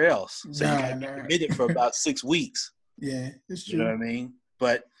nowhere else. So you got to be Nah. committed for about 6 weeks. Yeah, it's You know what true. I mean?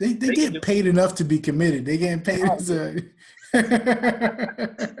 But They they can do. get paid enough to be committed. They getting paid Oh, as yeah.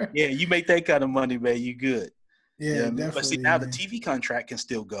 a. Yeah, you make that kind of money, man, you good. You know Yeah, what I mean? But see, definitely, now the man. TV contract can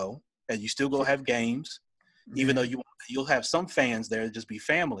still go, and you still go have games, even though Yeah. you'll have some fans there just be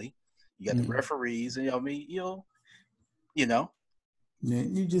family. You got the Mm. referees, and I mean, you know, Yeah,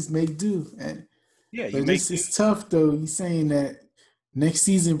 you just make do. yeah, you But make this do. is tough though. You're saying that next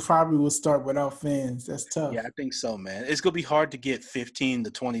season probably will start without fans. That's Yeah, tough. I think so, man. It's gonna be hard to get 15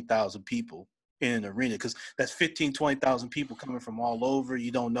 to 20,000 people in an arena because that's 15, 20,000 people coming from all over.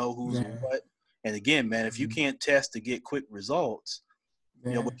 You don't know who's Yeah. what. And again, man, if you Mhm. can't test to get quick results,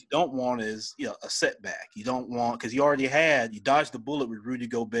 Yeah. what you don't want is a setback. You don't want, because you dodged the bullet with Rudy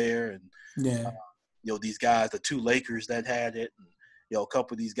Gobert and Yeah. these guys, the two Lakers that had it, and a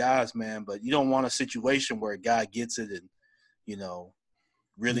couple of these guys, man. But you don't want a situation where a guy gets it and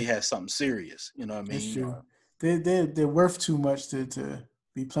really Yeah. has something serious. You know what I That's mean? true. They're worth too much to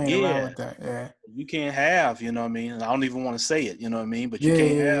be playing around Yeah, with that. Yeah. you can't have. You know what I mean? And I don't even want to say it. You know what I mean? But you Yeah.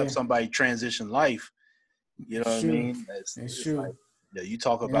 can't Yeah. have Yeah. somebody transition life. You know It's what I true. mean? It's It's like true. you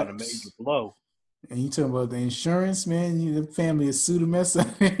talk about a Yep. major blow. And you talking about the insurance, man? The family is sue the mess up.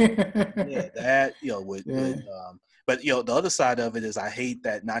 Yeah, that with Yeah. but the other side of it is I hate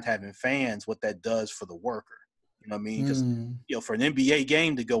that not having fans. What that does for the worker, you know what I mean? Because Mm. for an NBA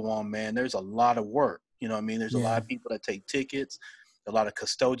game to go on, man, there's a lot of work. You know what I mean? There's a lot Yeah. of people that take tickets, a lot of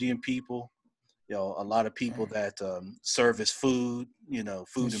custodian people, a lot of people Yeah. that service food, food That's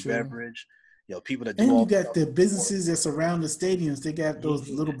and true. beverage, people that do And you all got the the businesses that surround the stadiums. They got those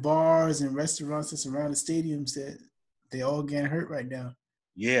yeah. little bars and restaurants that surround the stadiums that they all getting hurt right now.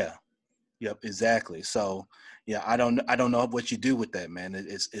 Yeah. Yep, exactly. So, yeah, I don't know what you do with that, man.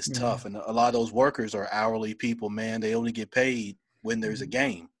 It's Yeah, tough, and a lot of those workers are hourly people, man. They only get paid when there's a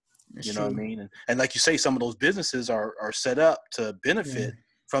game. it's You know what I true. mean? And like you say, some of those businesses are set up to Yeah, benefit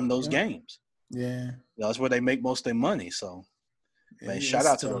from those yep, games. yeah. That's where they make most of their money. So, man, shout It's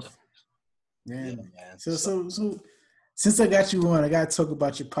out to those. tough. Yeah, Yeah, man. man. So, So since I got you on, I got to talk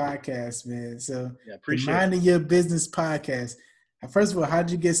about your podcast, man. So yeah, the appreciate it. Minding Your Business podcast. First of all, how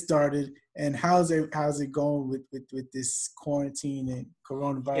did you get started, and how's it going with this quarantine and Yeah,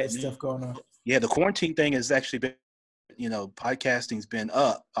 coronavirus stuff going on? yeah. The quarantine thing has actually been, podcasting's been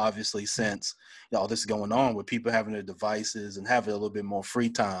up obviously since all this is going on with people having their devices and having a little bit more free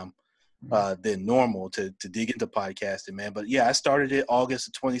time. than normal to dig into podcasting, man. But yeah, I started it August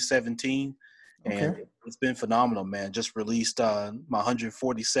of 2017, and Okay. it's been phenomenal, man. Just released my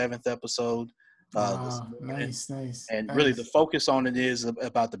 147th episode this Wow. morning. Nice. Nice. And really, the Nice. focus on it is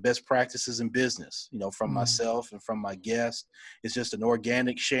about the best practices in business, from Mm. myself and from my guests. It's just an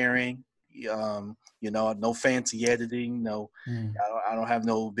organic sharing, no fancy editing. No, Mm. I don't have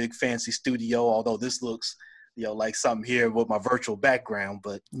no big fancy studio, although this looks, like something here with my virtual background.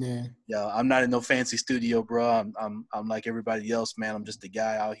 But, Yeah. yeah, I'm not in no fancy studio, bro. I'm like everybody else, man. I'm just a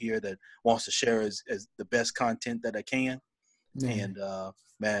guy out here that wants to share as the best content that I can. Yeah. And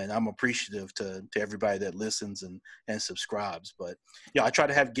man, I'm appreciative to everybody that listens and subscribes. But I try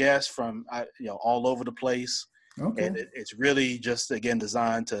to have guests from all over the place, Okay. and it's really just, again,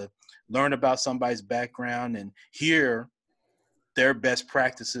 designed to learn about somebody's background and hear their best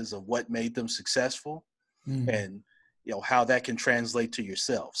practices of what made them successful, Mm. and how that can translate to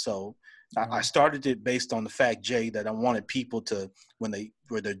yourself. So I Wow. started it based on the fact, Jay, that I wanted people to, when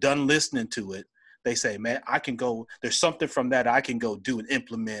they're done listening to it, they say, man, I can go, there's something from that I can go do and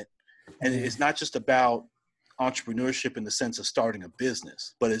implement. And Yeah. it's not just about entrepreneurship in the sense of starting a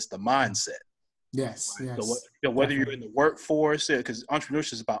business, but it's the mindset. Yes. Right? So Yes. whether you're in Definitely. the workforce, because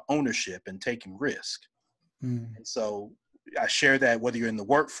entrepreneurship is about ownership and taking risk. Mm. And so I share that whether you're in the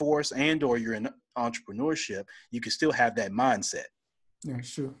workforce and or you're in entrepreneurship, you can still have that mindset. Yeah.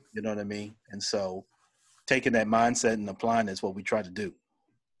 Sure. You know what I mean? And so taking that mindset and applying is what we try to do.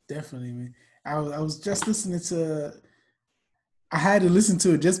 Definitely, man. I was just listening to. I had to listen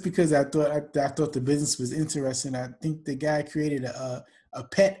to it just because I thought the business was interesting. I think the guy created a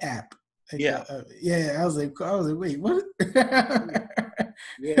pet app. Like Yeah. yeah, I was like, wait, what?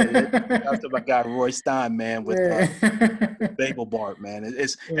 Yeah. After my guy Roy Stein, man, with Yeah. Bagel Bart, man. And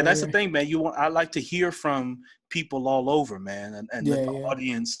Yeah, that's the yeah, thing, man. I like to hear from people all over, man, and let yeah, the yeah,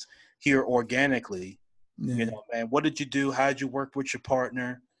 audience hear organically. yeah, Man, what did you do? How did you work with your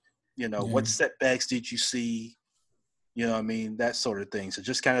partner? yeah, What setbacks did you see? What I mean? That sort of thing. So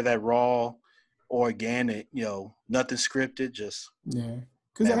just kind of that raw, organic, nothing scripted, just, yeah.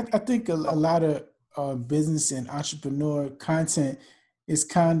 Because man, I think a talk. lot of business and entrepreneur content is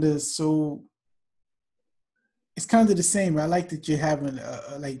kind of so. It's kind of the same. I like that you're having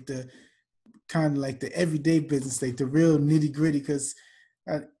like the kind of like the everyday business, like the real nitty gritty. Because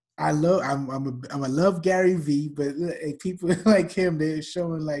I, I'm a love Gary V, but like, people like him, they're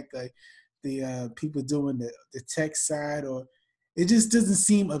showing like the people doing the tech side, or it just doesn't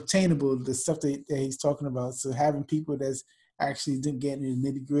seem obtainable, the stuff that he's talking about. So having people that's actually didn't get in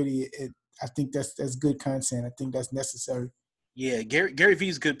the nitty gritty, I think that's good content. I think that's necessary. Yeah, Gary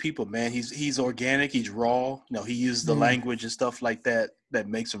Vee's good people, man. He's organic. He's raw. He uses the Yeah. language and stuff like that that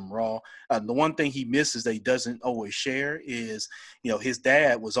makes him raw. The one thing he misses that he doesn't always share is, his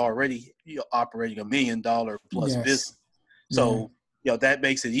dad was already operating $1 million plus business. Yes. Yeah. So that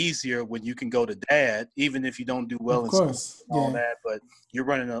makes it easier when you can go to dad, even if you don't do well Of in school course. and all Yeah. that. But you're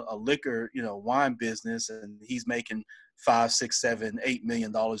running a liquor, wine business, and he's making 5, 6, 7, $8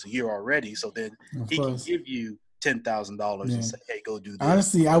 million a year already. So then Of he can course. give you $10,000 and Yeah. say, "Hey, go do this."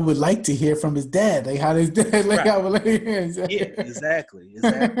 Honestly, I would like to hear from his dad. Like how his dad, like Right. I would like. Yeah, exactly.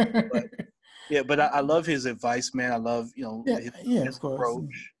 But yeah, but I love his advice, man. I love, Yeah, yeah, his of course.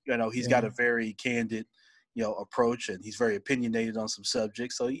 approach. He's got Yeah, a very candid, approach, and he's very opinionated on some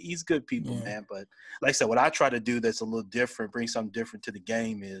subjects. So he's good people, yeah, man. But like I said, what I try to do that's a little different, bring something different to the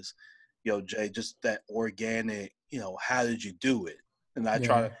game is, Jay, just that organic, how did you do it? And I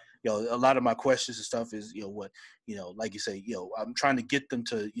try yeah. to, a lot of my questions and stuff is, what, like you say, I'm trying to get them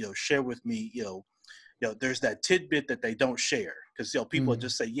to, share with me, there's that tidbit that they don't share because people Mm,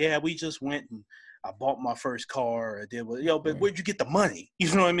 just say, yeah, we just went and I bought my first car. I did, well, but yeah. where'd you get the money?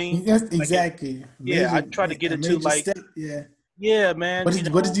 You know what I mean? That's Like it, exactly yeah, I try to get a it to major like, step. Yeah. yeah, man,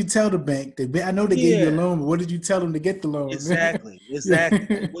 What did you tell the bank? I know they gave you a yeah, loan, but what did you tell them to get the loan? Yeah, exactly.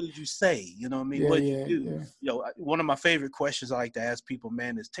 What did you say? You know what I mean? yeah, What did you yeah, do? yeah, One of my favorite questions I like to ask people,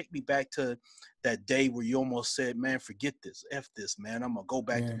 man, is take me back to that day where you almost said, man, forget this, F this, man. I'm gonna go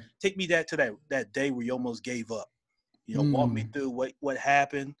back to yeah. take me that to that day where you almost gave up. Walk me Mm, through what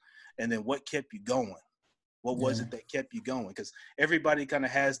happened and then what kept you going. What was yeah. it that kept you going? Because everybody kind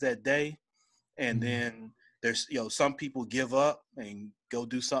of has that day, and Mm, then there's some people give up and go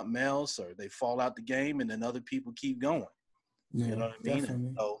do something else, or they fall out the game, and then other people keep going. You yeah, know what I mean? And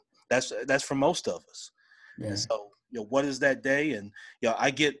definitely. so that's for most of us. And Yeah, so what is that day? And I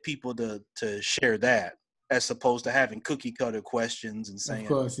get people to share that as opposed to having cookie cutter questions and of saying,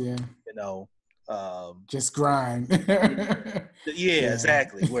 course. Yeah, you know, Just grind. Yeah,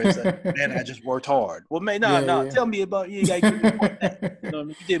 exactly. Where it's like, man, I just worked hard. Well, man, no, Yeah, no. yeah. Tell me about you. Got to give me more than that. You know what I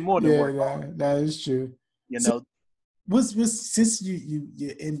mean? You did more than Yeah, work hard. that is true. You So know? what's since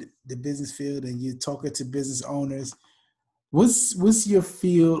you're in the business field and you're talking to business owners, what's your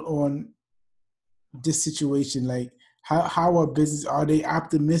feel on this situation? Like how are they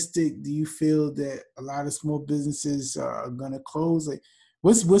optimistic? Do you feel that a lot of small businesses are gonna close? Like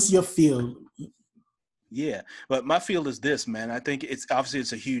what's your feel? Yeah, but my feel is this, man. I think it's obviously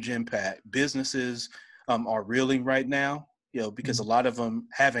it's a huge impact. Businesses are reeling right now, because a lot of them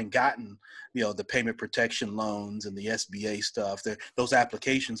haven't gotten, the payment protection loans and the SBA stuff. Those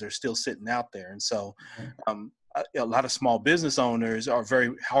applications are still sitting out there, and so a lot of small business owners are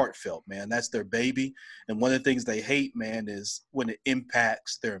very heartfelt, man. That's their baby, and one of the things they hate, man, is when it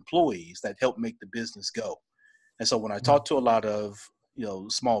impacts their employees that help make the business go. And so when I talk to a lot of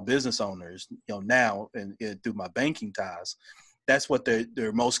small business owners, now and through my banking ties, that's what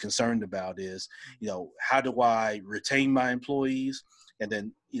they're most concerned about is, how do I retain my employees? And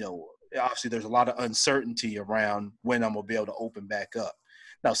then, obviously there's a lot of uncertainty around when I'm gonna be able to open back up.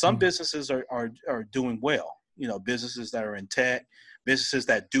 Now, some businesses are doing well, businesses that are in tech, businesses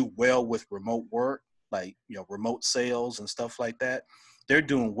that do well with remote work, like, remote sales and stuff like that. They're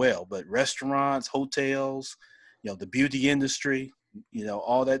doing well, but restaurants, hotels, the beauty industry,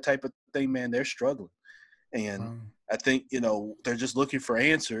 all that type of thing, man, they're struggling. And I think, they're just looking for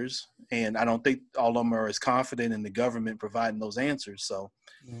answers. And I don't think all of them are as confident in the government providing those answers. So,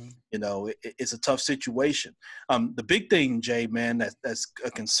 it's a tough situation. The big thing, Jay, man, that's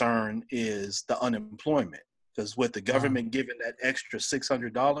a concern is the unemployment. Because with the government giving that extra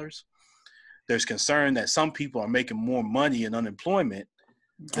 $600, there's concern that some people are making more money in unemployment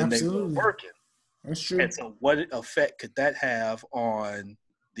than they were Absolutely. working. That's true. And so what effect could that have on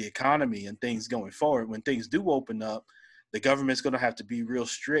the economy and things going forward? When things do open up, the government's going to have to be real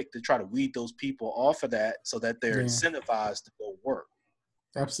strict to try to weed those people off of that so that they're incentivized to go work.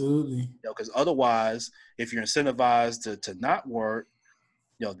 Absolutely. Because otherwise, if you're incentivized to not work,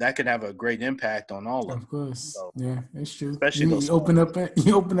 that could have a great impact on all of them. Of course. So, Yeah, that's true. especially You those small you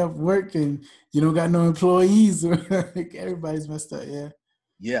open up work and you don't got no employees. Like everybody's messed up. Yeah.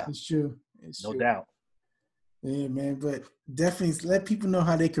 Yeah. It's true. It's no true. doubt. Yeah, man. But definitely let people know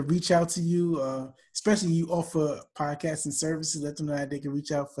how they could reach out to you. Especially you offer podcasting services. Let them know how they can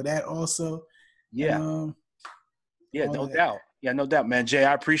reach out for that also. Yeah. And, yeah, no doubt. Yeah, no doubt, man. Jay,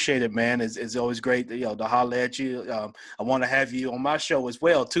 I appreciate it, man. It's always great to holler at you. I want to have you on my show as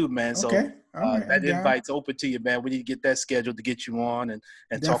well, too, man. So okay. All right. that invite's open to you, man. We need to get that scheduled to get you on and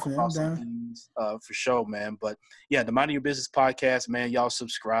talk Definitely, about some things for sure, man. But yeah, the Mind Your Business podcast, man. Y'all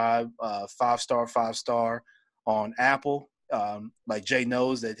subscribe, 5-star on Apple. Like Jay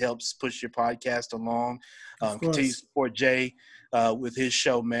knows, that helps push your podcast along. Continue to support Jay with his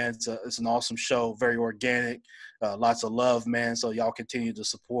show, man. It's an awesome show, very organic. Lots of love, man. So y'all continue to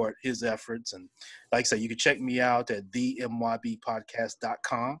support his efforts. And like I said, you can check me out at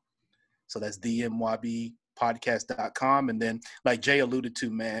themybpodcast.com. So that's themybpodcast.com. And then like Jay alluded to,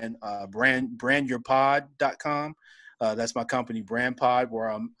 man, brandyourpod.com. That's my company, BrandPod, where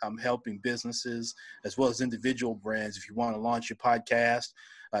I'm helping businesses as well as individual brands. If you want to launch your podcast,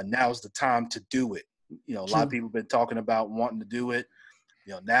 now's the time to do it. A lot of people have been talking about wanting to do it.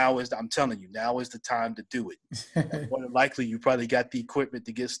 I'm telling you, now is the time to do it. More than likely, you probably got the equipment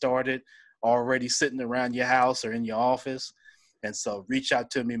to get started already sitting around your house or in your office. And so reach out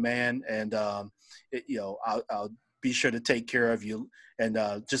to me, man. And, I'll be sure to take care of you. And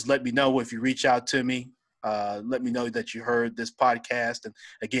just let me know if you reach out to me. Let me know that you heard this podcast. And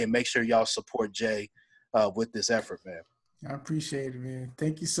again, make sure y'all support Jay with this effort, man. I appreciate it, man.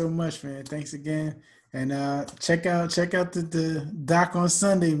 Thank you so much, man. Thanks again. And check out the doc on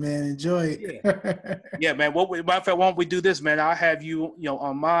Sunday, man. Enjoy it. Yeah, man. Why don't we do this, man? I'll have you,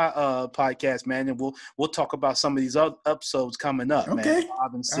 on my podcast, man, and we'll talk about some of these other episodes coming up, man. 5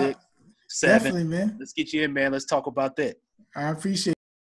 and 6, 7. Definitely, man. Let's get you in, man. Let's talk about that. I appreciate it.